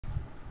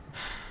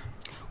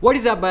What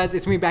is up buds,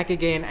 it's me back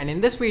again, and in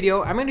this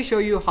video I'm going to show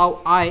you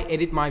how I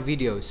edit my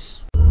videos.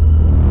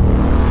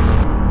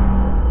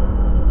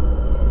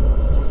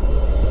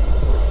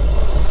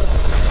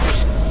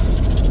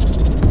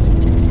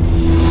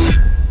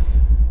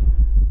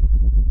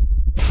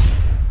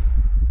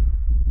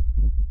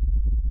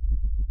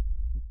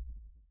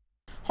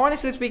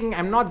 Honestly speaking,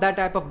 I'm not that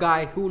type of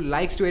guy who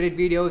likes to edit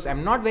videos.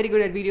 I'm not very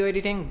good at video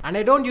editing, and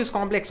I don't use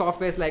complex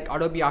softwares like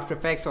Adobe After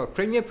Effects or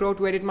Premiere Pro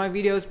to edit my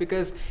videos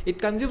because it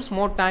consumes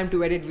more time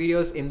to edit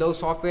videos in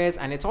those softwares,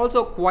 and it's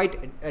also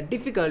quite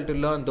difficult to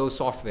learn those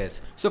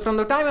softwares. So from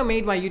the time I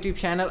made my YouTube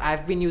channel,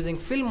 I've been using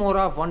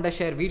Filmora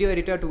wondershare video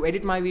editor to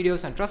edit my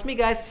videos, and trust me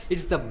guys,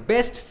 it's the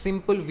best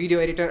simple video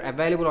editor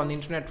available on the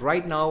internet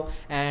right now,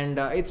 and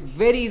it's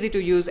very easy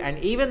to use. And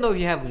even though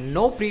you have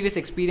no previous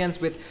experience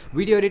with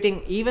video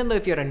editing, even though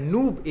if you're a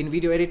noob in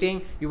video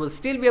editing, you will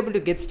still be able to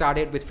get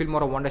started with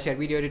Filmora wondershare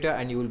video editor,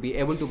 and you will be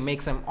able to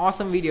make some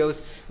awesome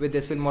videos with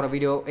this Filmora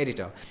video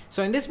editor.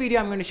 So in this video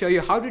I'm going to show you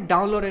how to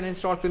download and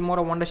install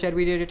Filmora wondershare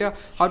video editor,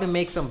 how to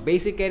make some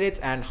basic edits,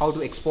 and how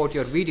to export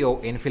your video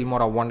in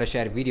Filmora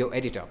wondershare video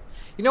editor.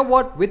 You know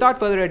what, without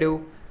further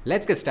ado,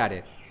 let's get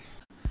started.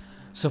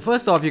 So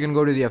first off, you can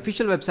go to the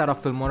official website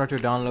of Filmora to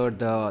download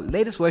the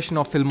latest version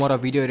of Filmora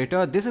video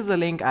editor. This is the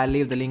link. I'll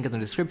leave the link in the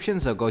description,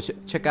 so go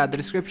check out the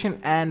description.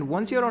 And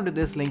once you're onto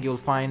this link, you'll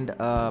find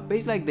a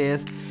page like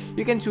this.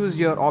 You can choose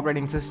your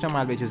operating system.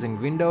 I'll be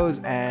choosing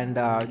Windows, and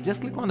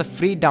just click on the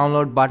free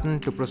download button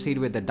to proceed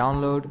with the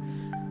download.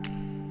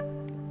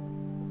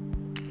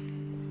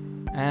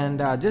 And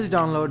just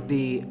download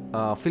the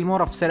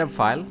Filmora setup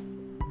file.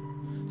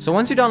 So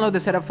once you download the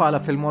setup file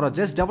of Filmora,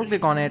 just double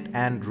click on it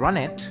and run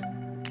it.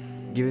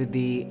 Give it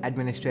the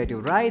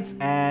administrative rights,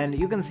 and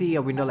you can see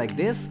a window like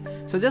this.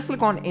 So just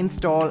click on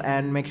install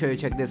and make sure you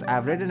check this.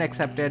 I've read and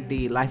accepted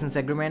the license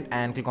agreement,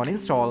 and click on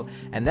install,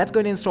 and that's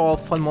going to install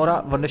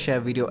Filmora wondershare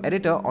video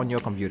editor on your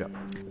computer.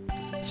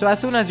 So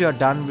as soon as you're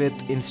done with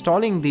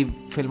installing the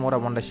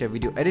Filmora wondershare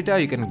video editor,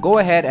 you can go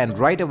ahead and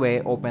right away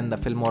open the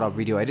Filmora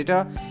video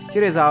editor.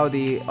 Here is how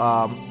the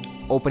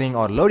opening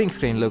or loading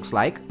screen looks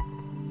like.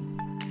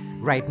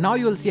 Right now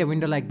you will see a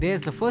window like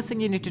this. The first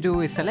thing you need to do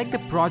is select the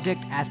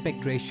project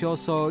aspect ratio.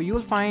 So you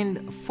will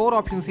find 4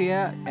 options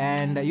here,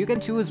 and you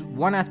can choose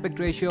one aspect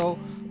ratio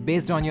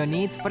based on your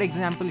needs. For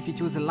example, if you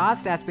choose the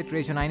last aspect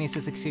ratio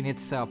 9:16,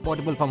 it's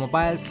portable for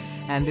mobiles,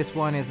 and this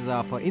one is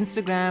for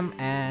Instagram.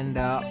 And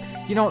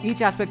you know,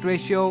 each aspect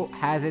ratio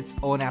has its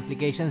own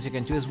applications. You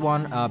can choose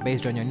one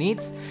based on your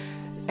needs.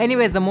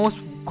 Anyways, the most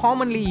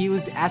commonly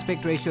used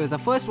aspect ratio is the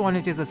first one,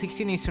 which is a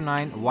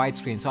 16:9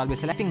 widescreen. So I'll be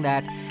selecting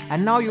that,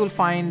 and now you'll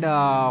find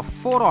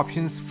 4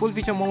 options: full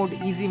feature mode,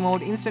 easy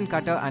mode, instant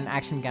cutter, and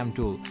action cam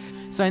tool.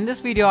 So in this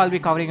video I'll be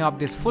covering up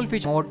this full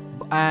feature mode,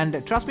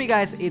 and trust me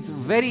guys, it's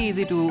very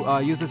easy to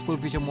use this full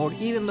feature mode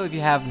even though if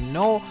you have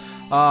no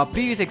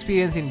previous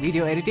experience in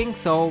video editing.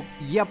 So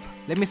yep,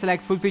 let me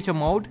select full feature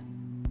mode.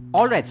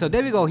 Alright, so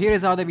there we go. Here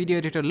is how the video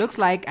editor looks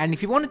like, and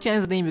if you want to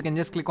change the name, you can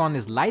just click on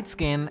this light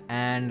skin,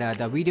 and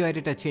the video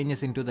editor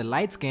changes into the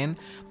light skin.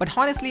 But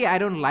honestly, I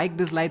don't like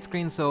this light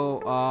screen,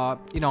 so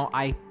you know,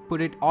 I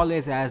put it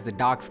always as the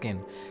dark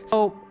skin.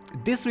 So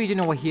this region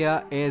over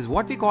here is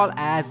what we call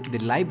as the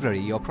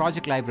library, your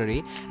project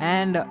library,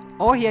 and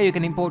over here you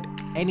can import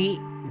any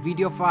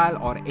video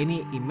file or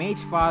any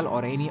image file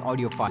or any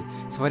audio file.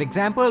 So for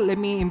example, let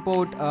me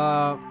import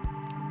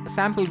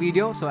sample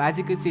video. So as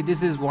you can see,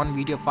 this is one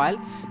video file.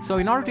 So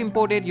in order to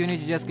import it, you need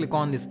to just click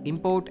on this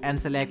import and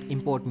select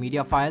import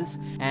media files,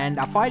 and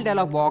a file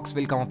dialog box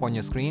will come up on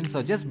your screen.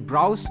 So just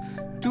browse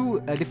to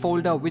the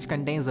folder which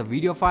contains the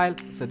video file.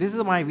 So this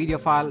is my video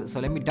file,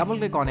 so let me double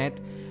click on it,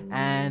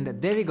 and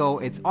there we go,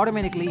 it's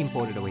automatically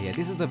imported over here.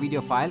 This is the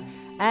video file,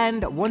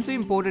 and once you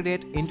imported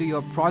it into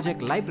your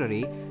project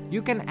library,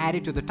 you can add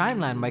it to the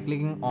timeline by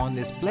clicking on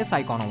this plus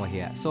icon over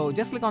here. So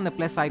just click on the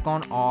plus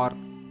icon, or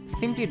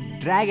simply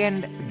drag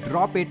and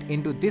drop it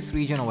into this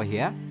region over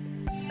here,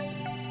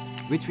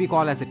 which we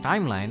call as a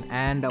timeline.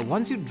 And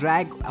once you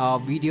drag a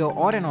video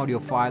or an audio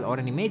file or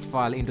an image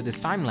file into this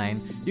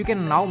timeline, you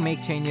can now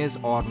make changes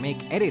or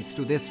make edits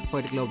to this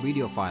particular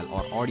video file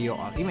or audio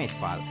or image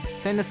file.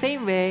 So in the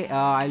same way,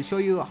 I'll show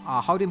you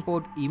how to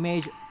import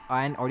image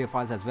and audio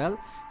files as well.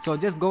 So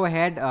just go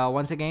ahead,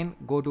 once again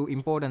go to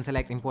import and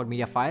select import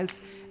media files,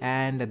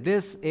 and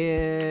this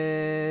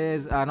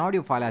is an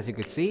audio file as you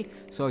could see.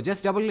 So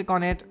just double click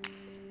on it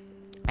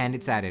and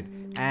it's added.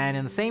 And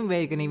in the same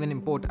way, you can even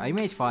import an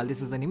image file.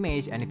 This is an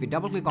image, and if you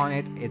double click on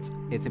it,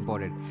 it's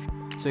imported.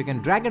 So you can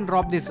drag and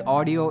drop this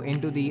audio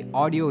into the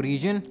audio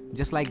region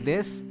just like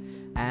this,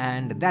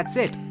 and that's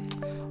it.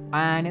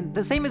 And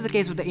the same is the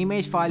case with the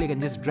image file. You can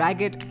just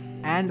drag it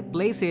and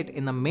place it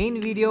in the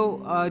main video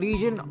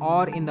region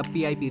or in the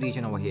PIP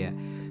region over here.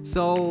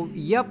 So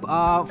yep,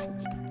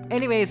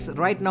 anyways,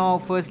 right now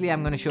firstly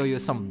I'm going to show you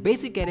some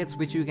basic edits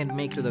which you can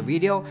make to the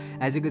video.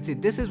 As you can see,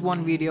 this is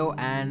one video,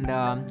 and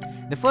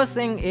the first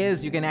thing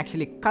is you can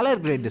actually color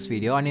grade this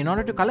video. And in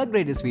order to color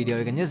grade this video,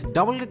 you can just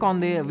double click on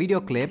the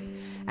video clip,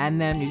 and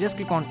then you just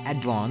click on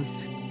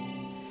advanced,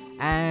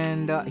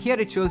 and here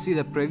it shows you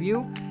the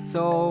preview.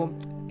 So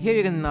here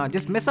you can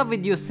just mess up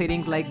with your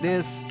settings like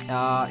this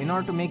in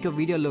order to make your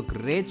video look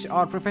rich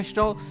or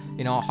professional,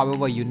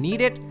 however you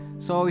need it.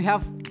 So you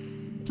have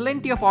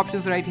plenty of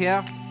options right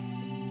here.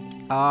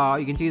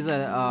 You can choose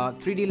a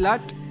 3D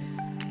LUT,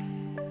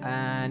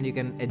 and you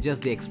can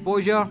adjust the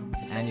exposure,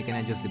 and you can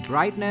adjust the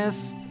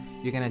brightness,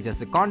 you can adjust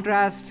the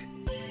contrast,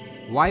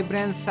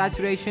 vibrance,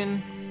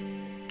 saturation,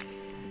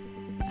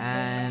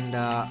 and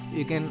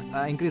you can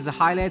increase the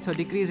highlights or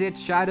decrease it,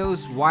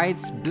 shadows,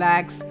 whites,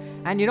 blacks.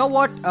 And you know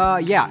what,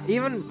 yeah,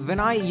 even when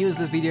I use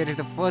this video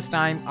editor the first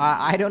time,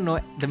 I don't know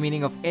the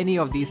meaning of any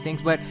of these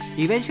things, but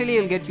eventually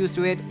you'll get used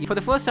to it. For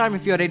the first time,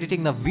 if you're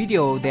editing the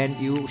video, then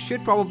you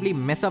should probably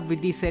mess up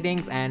with these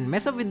settings,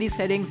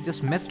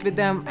 just mess with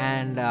them,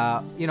 and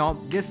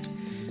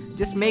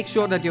just make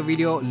sure that your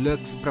video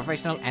looks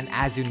professional and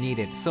as you need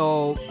it.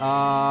 So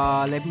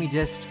let me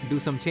just do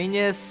some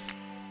changes.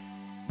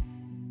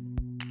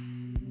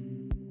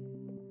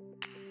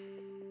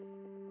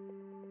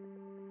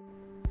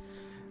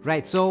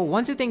 Right, so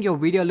once you think your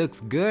video looks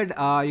good,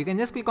 you can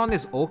just click on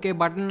this OK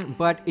button.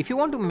 But if you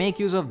want to make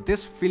use of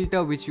this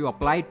filter which you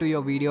applied to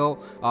your video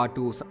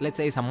to, let's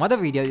say, some other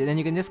video, then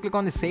you can just click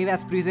on the save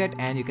as preset,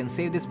 and you can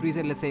save this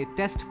preset, let's say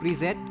test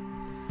preset,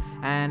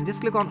 and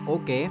just click on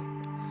OK.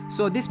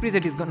 So this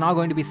preset is now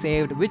going to be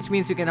saved, which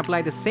means you can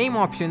apply the same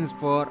options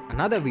for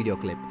another video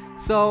clip.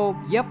 So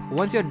yep,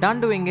 once you're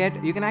done doing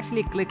it, you can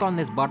actually click on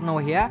this button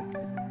over here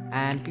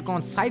and click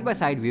on side by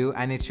side view,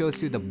 and it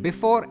shows you the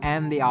before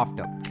and the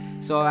after.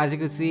 So as you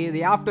can see,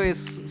 the after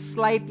is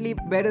slightly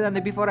better than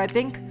the before, I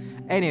think.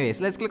 Anyways,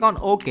 let's click on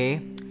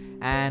OK,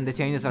 and the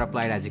changes are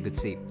applied, as you could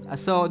see.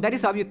 So that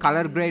is how you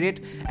color grade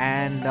it.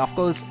 And of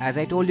course, as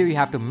I told you, you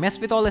have to mess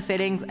with all the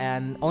settings,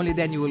 and only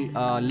then you will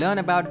learn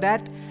about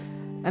that.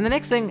 And the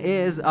next thing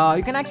is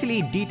you can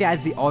actually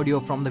detach the audio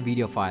from the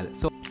video file.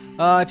 So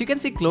if you can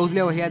see closely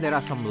over here, there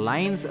are some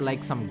lines,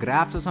 like some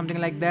graphs or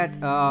something like that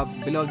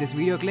below this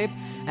video clip,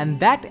 and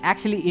that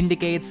actually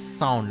indicates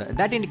sound.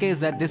 That indicates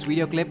that this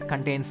video clip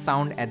contains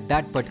sound at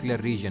that particular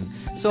region.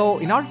 So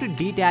in order to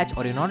detach,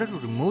 or in order to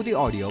remove the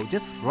audio,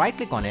 just right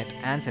click on it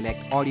and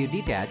select audio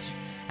detach,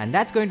 and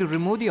that's going to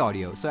remove the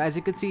audio. So as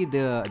you can see,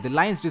 the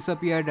lines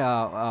disappeared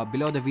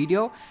below the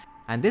video,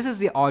 and this is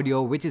the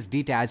audio which is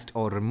detached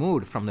or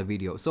removed from the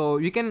video. So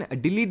you can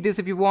delete this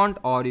if you want,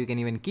 or you can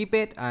even keep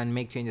it and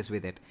make changes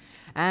with it.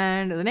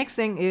 And the next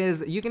thing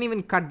is you can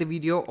even cut the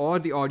video or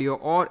the audio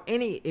or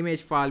any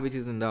image file which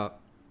is in the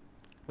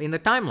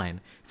timeline.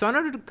 So in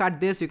order to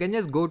cut this, you can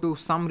just go to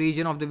some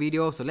region of the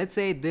video. So let's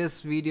say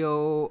this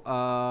video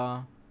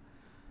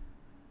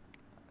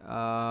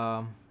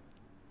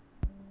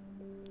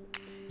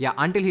yeah,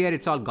 until here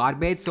it's all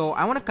garbage. So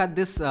I want to cut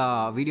this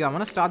video. I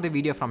want to start the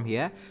video from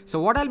here.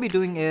 So what I'll be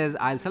doing is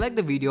I'll select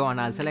the video,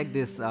 and I'll select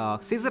this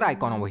scissor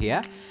icon over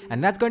here,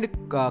 and that's going to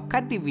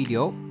cut the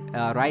video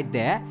right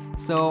there.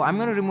 So I'm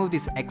going to remove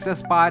this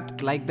excess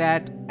part like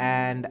that,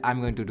 and I'm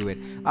going to do it.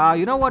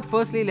 You know what?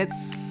 Firstly,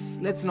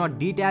 let's not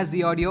detach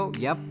the audio.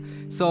 Yep.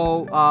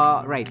 So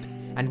right.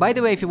 And by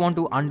the way, if you want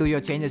to undo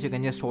your changes, you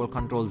can just hold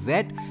Ctrl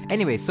Z.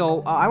 Anyway,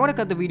 so I want to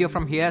cut the video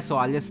from here. So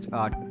I'll just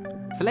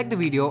select the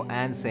video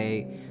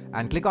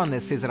and click on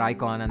this scissor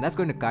icon, and that's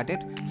going to cut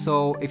it.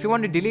 So if you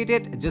want to delete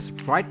it,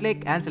 just right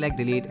click and select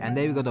delete, and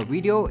there we go. The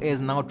video is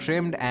now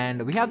trimmed,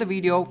 and we have the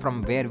video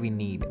from where we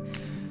need.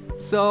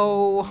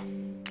 So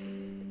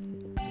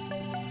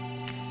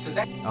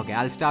okay,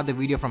 I'll start the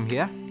video from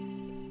here.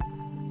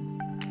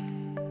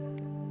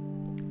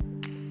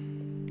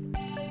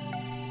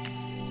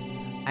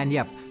 And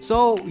yep,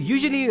 so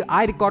usually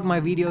I record my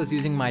videos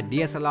using my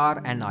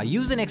DSLR, and I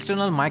use an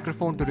external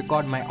microphone to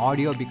record my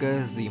audio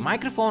because the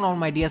microphone on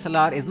my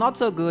DSLR is not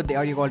so good, the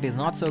audio quality is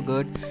not so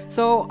good.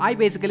 So I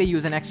basically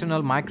use an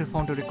external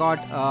microphone to record.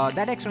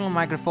 That external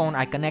microphone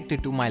I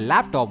connected to my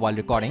laptop while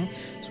recording,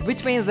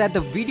 which means that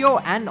the video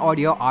and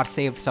audio are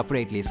saved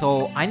separately.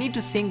 So I need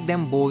to sync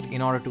them both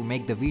in order to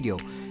make the video.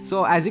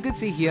 So as you can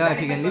see here,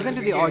 if you can listen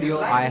to the audio,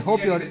 I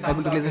hope you're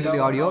able to listen to the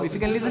audio. If you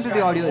can listen to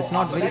the audio, it's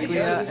not very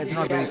clear, it's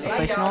not very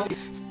professional.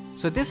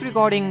 So this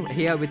recording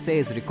here, which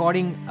says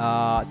recording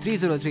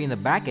 303 in the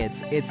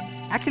brackets, it's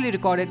actually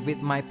recorded with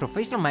my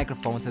professional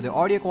microphone, so the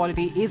audio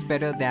quality is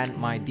better than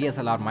my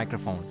DSLR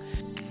microphone.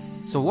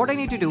 So what I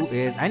need to do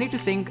is I need to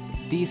sync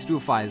these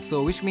two files,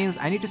 so which means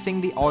I need to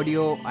sync the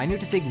audio, I need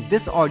to sync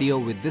this audio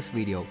with this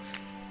video.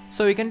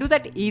 So you can do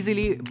that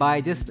easily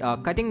by just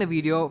cutting the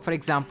video. For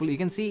example, you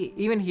can see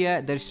even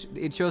here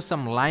it shows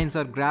some lines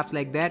or graphs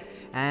like that,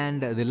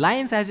 and the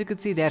lines, as you could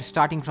see, they are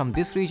starting from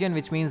this region,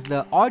 which means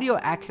the audio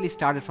actually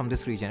started from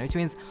this region, which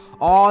means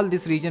all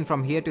this region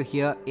from here to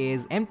here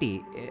is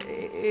empty.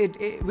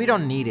 We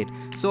don't need it.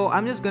 So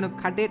I'm just going to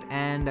cut it,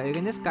 and you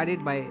can just cut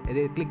it by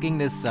clicking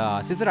this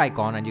scissor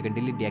icon, and you can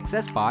delete the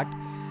excess part,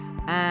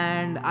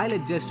 and I'll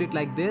adjust it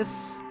like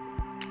this.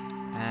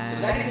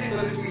 And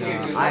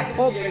I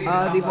hope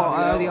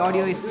the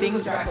audio is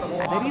synced.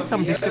 There is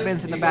some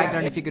disturbance in the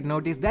background. If you could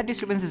notice, that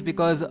disturbance is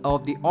because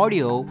of the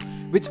audio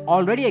which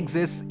already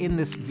exists in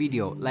this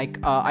video, like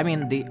I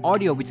mean the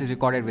audio which is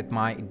recorded with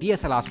my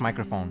DSLR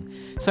microphone.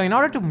 So in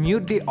order to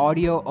mute the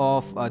audio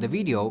of the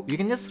video, you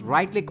can just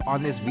right click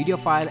on this video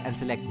file and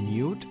select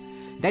mute.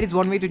 That is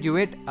one way to do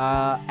it,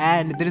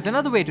 and there is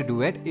another way to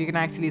do it. You can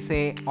actually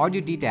say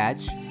audio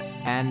detach,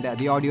 and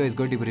the audio is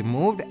going to be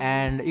removed,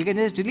 and you can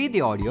just delete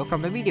the audio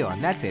from the video,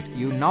 and that's it.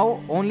 You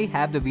now only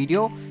have the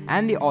video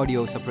and the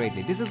audio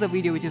separately. This is the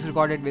video which is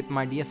recorded with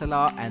my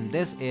DSLR, and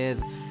this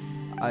is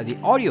the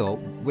audio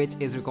which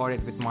is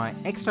recorded with my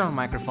external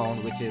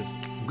microphone, which is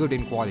good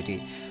in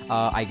quality,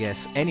 I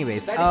guess.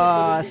 Anyways, so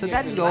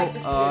that you go.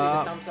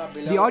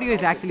 The audio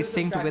is actually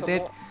synced with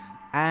it,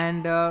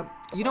 and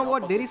you know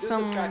what, there is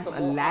some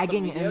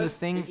lagging in this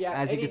thing,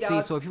 as you can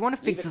see. So if you want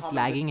to fix this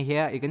lagging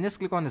here, you can just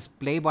click on this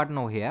play button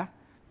over here.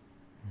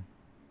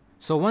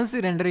 So once the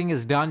rendering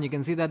is done, you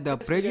can see that the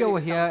preview over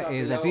here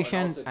is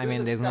efficient. I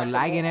mean, there's no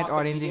lag in it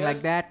or anything like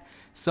that.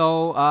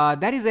 So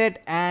that is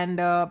it.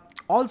 And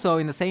also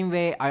in the same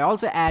way, I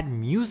also add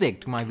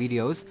music to my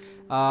videos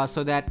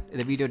so that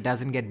the video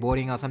doesn't get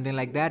boring or something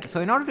like that.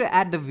 So in order to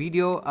add the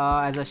video,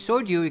 as I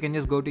showed you, you can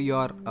just go to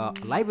your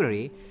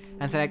library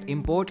and select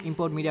import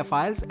media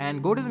files,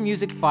 and go to the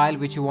music file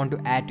which you want to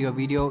add to your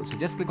video. So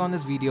just click on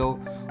this video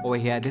over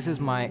here. This is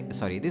my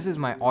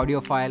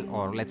audio file,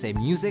 or let's say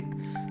music.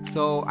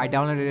 So I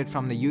downloaded it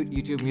from the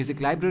YouTube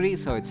music library,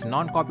 so it's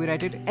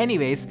non-copyrighted.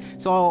 Anyways,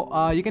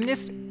 so you can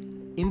just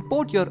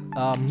import your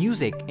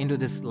music into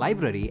this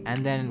library,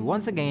 and then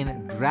once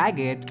again drag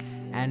it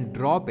and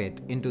drop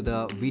it into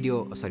the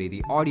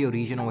the audio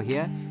region over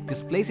here.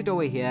 Just place it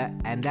over here,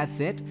 and that's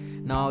it.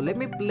 Now let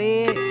me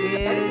play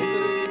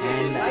it.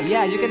 And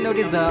yeah, you can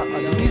notice the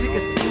music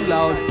is too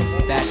loud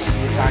that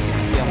you can't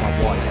even hear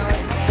my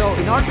voice. So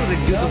in order to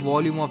reduce the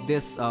volume of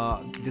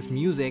this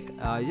music,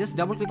 just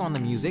double click on the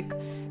music,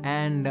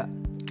 and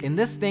in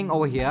this thing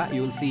over here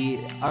you will see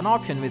an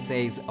option which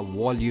says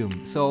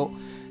volume. So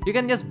you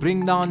can just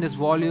bring down this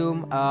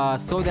volume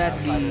so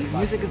that the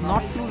music is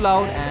not too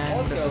loud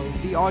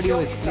and the audio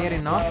is clear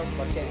enough.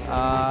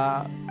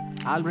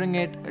 I'll bring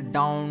it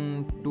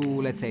down to,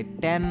 let's say,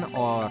 10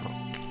 or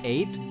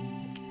 8,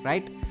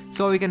 right?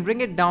 So you can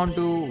bring it down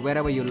to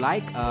wherever you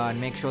like, and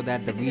make sure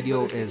that the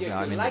video is,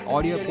 the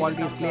audio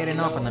quality is clear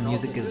enough and the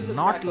music is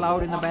not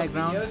loud in the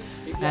background,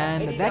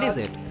 and that is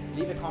it.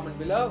 Leave a comment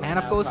below. And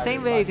of course,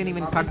 same way you can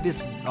even cut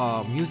this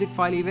music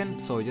file even.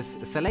 So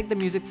just select the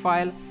music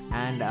file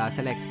and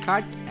select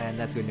cut, and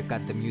that's going to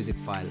cut the music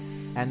file,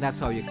 and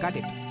that's how you cut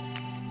it,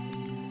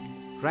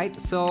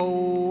 right?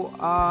 So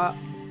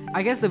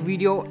I guess the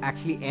video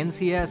actually ends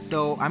here,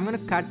 so I'm going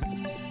to cut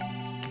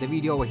the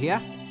video over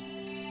here,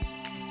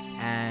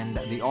 and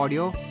the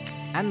audio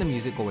and the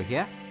music over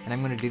here, and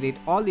I'm going to delete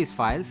all these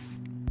files.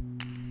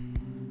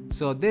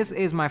 So this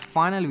is my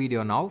final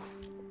video now.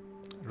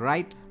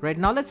 Right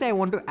now, let's say I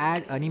want to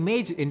add an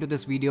image into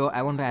this video.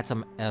 I want to add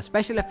some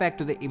special effect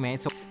to the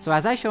image. So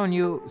as I've shown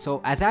you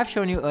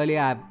earlier,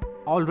 I've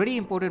already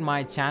imported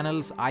my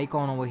channel's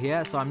icon over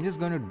here. So I'm just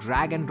going to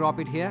drag and drop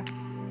it here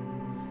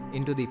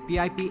into the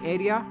PIP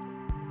area,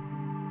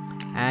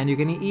 and you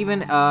can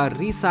even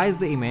resize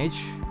the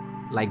image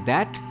like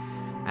that,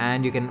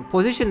 and you can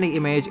position the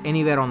image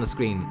anywhere on the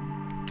screen.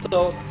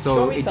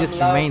 So it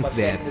just remains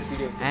there,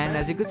 and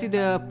as you could see,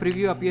 the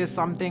preview appears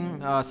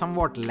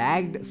somewhat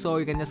lagged. So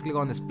you can just click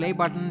on this play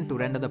button to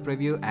render the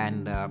preview,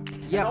 and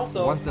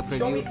once the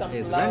preview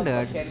is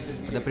rendered,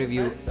 the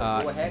preview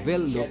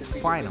will look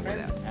fine over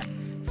there.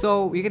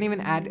 So you can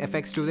even add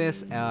effects to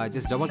this.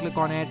 Just double click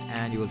on it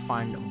and you will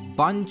find a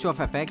bunch of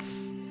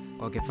effects.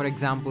 Okay, for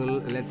example,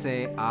 let's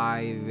say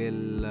I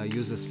will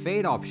use this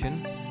fade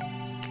option.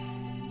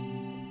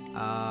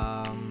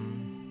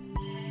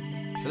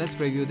 So let's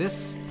preview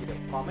this.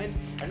 Comment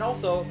and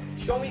also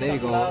show me. There you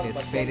go,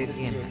 it's faded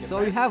in.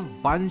 So you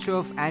have bunch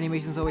of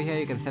animations over here.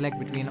 You can select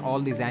between all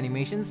these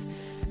animations,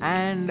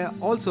 and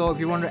also if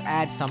you want to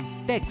add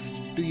some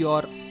text to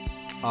your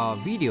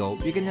video,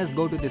 you can just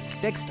go to this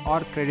text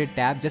or credit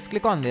tab. Just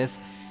click on this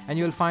and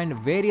you will find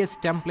various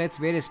text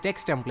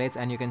templates,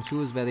 and you can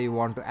choose whether you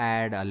want to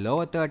add a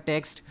lower third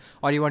text,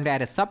 or you want to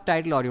add a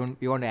subtitle, or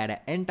you want to add an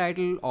end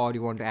title, or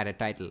you want to add a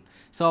title.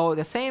 So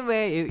the same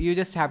way, you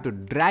just have to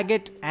drag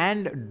it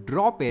and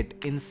drop it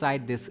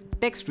inside this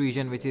text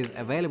region which is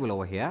available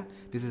over here.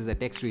 This is the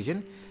text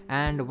region,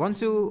 and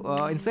once you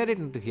insert it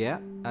into here,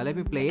 let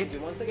me play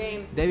it. Once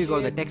again, there we go,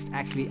 the text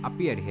actually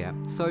appeared here.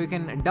 So you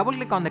can double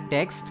click on the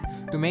text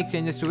to make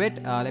changes to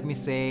it. Let me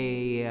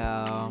say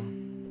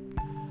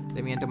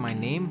let me enter my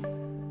name,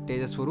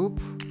 Tejaswaroop,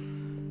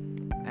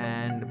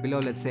 and below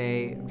let's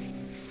say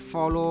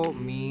follow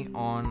me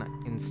on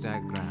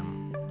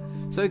Instagram.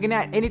 So you can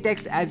add any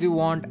text as you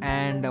want,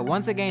 and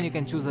once again you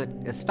can choose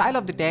a style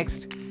of the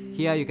text.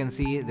 Here you can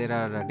see there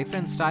are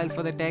different styles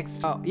for the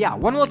text.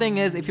 One more thing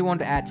is, if you want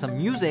to add some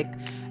music,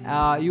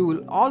 you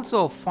will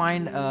also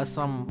find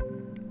some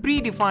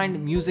predefined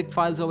music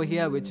files over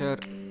here which are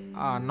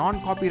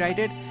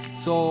non-copyrighted.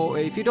 So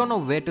if you don't know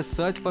where to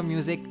search for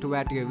music to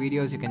add to your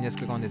videos, you can just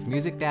click on this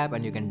music tab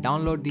and you can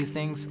download these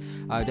things.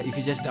 If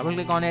you just double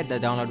click on it, the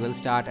download will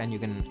start and you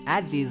can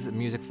add these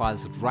music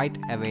files right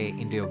away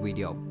into your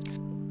video.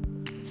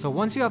 So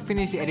once you have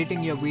finished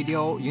editing your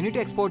video, you need to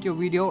export your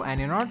video,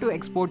 and in order to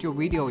export your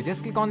video,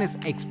 just click on this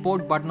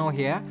export button over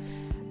here,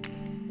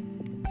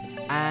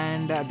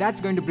 and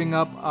that's going to bring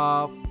up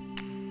a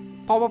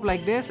pop-up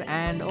like this,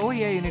 and over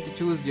here you need to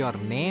choose your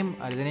name,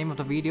 the name of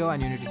the video,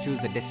 and you need to choose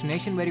the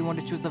destination where you want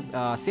to choose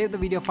the save the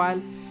video file.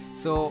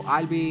 So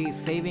I'll be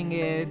saving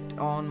it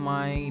on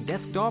my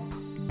desktop.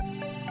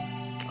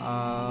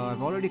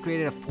 I've already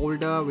created a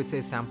folder which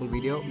says sample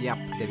video. Yep,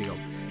 there we go.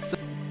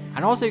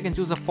 And also you can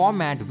choose the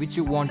format which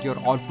you want your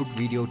output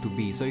video to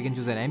be. So you can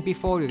choose an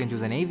MP4, you can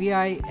choose an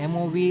AVI,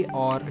 MOV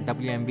or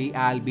WMV.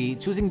 I'll be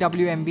choosing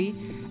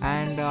WMV,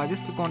 and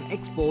just click on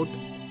export,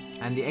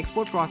 and the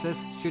export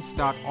process should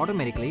start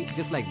automatically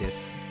just like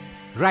this.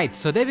 Right,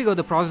 so there we go,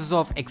 the process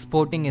of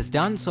exporting is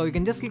done. So you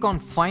can just click on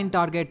find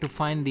target to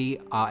find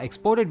the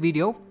exported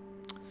video.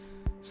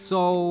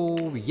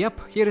 So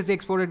yep, here is the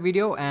exported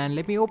video, and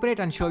let me open it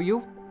and show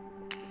you.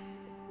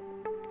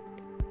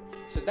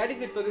 So that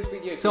is it for this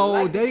video.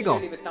 So there you go.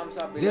 Leave a thumbs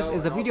up below, this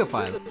is the video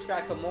file.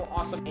 Subscribe for more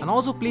awesome. And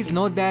also please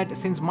note that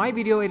since my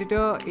video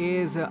editor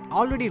is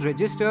already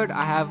registered,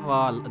 I have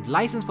a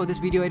license for this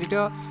video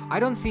editor. I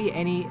don't see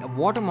any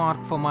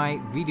watermark for my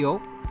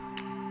video.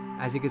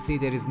 As you can see,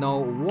 there is no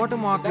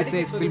watermark which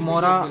says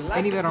Filmora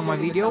anywhere on my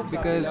video,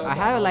 because I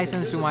have a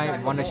license to my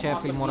wondershare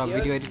Filmora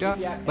video editor.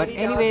 But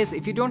anyways,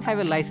 if you don't have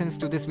a license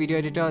to this video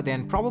editor,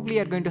 then probably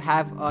you're going to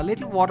have a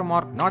little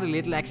watermark, not a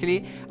little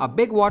actually, a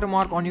big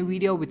watermark on your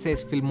video which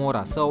says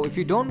Filmora. So if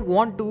you don't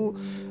want to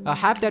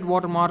have that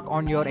watermark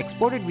on your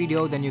exported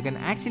video, then you can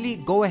actually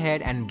go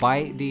ahead and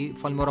buy the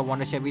Filmora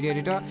wondershare video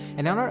editor.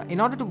 And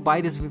in order to buy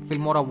this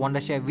Filmora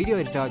wondershare video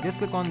editor, just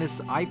click on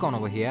this icon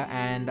over here,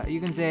 and you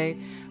can say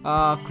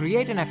create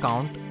an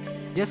account.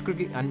 Just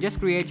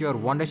create your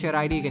wondershare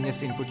ID. You can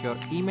just input your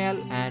email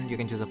and you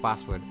can choose a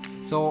password.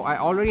 So I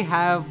already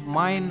have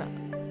mine.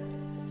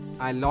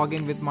 I log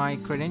in with my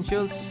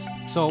credentials.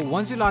 So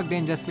once you logged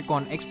in, just click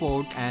on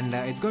export, and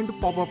it's going to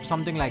pop up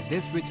something like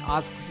this which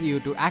asks you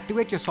to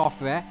activate your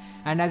software.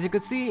 And as you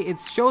can see, it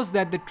shows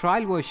that the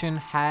trial version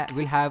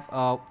will have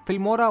a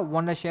Filmora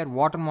wondershare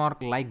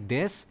watermark like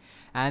this,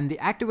 and the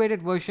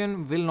activated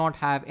version will not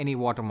have any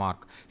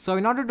watermark. So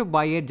in order to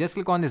buy it, just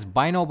click on this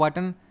buy now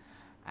button,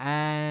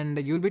 and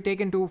you'll be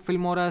taken to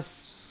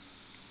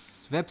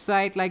Filmora's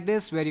website like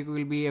this, where you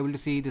will be able to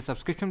see the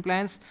subscription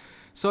plans.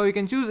 So you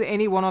can choose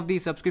any one of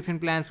these subscription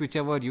plans,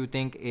 whichever you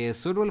think is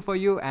suitable for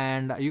you,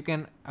 and you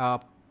can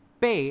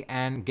pay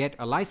and get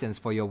a license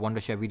for your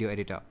wondershare video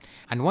editor.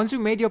 And once you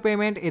made your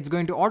payment, it's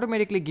going to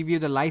automatically give you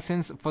the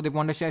license for the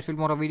wondershare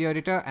Filmora video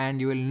editor,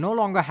 and you will no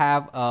longer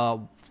have a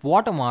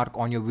watermark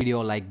on your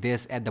video like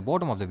this at the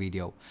bottom of the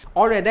video.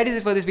 Alright, that is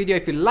it for this video.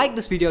 If you like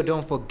this video,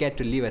 don't forget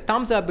to leave a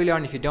thumbs up below,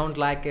 and if you don't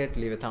like it,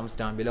 leave a thumbs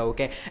down below,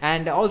 okay?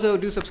 And also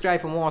do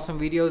subscribe for more awesome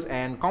videos,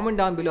 and comment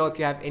down below if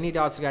you have any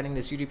doubts regarding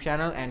this YouTube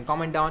channel, and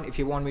comment down if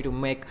you want me to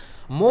make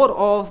more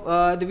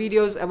of the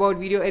videos about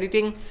video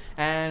editing.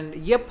 And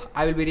yep,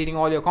 I will be reading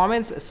all your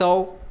comments.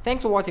 So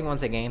thanks for watching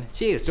once again.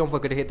 Cheers. Don't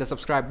forget to hit the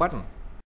subscribe button.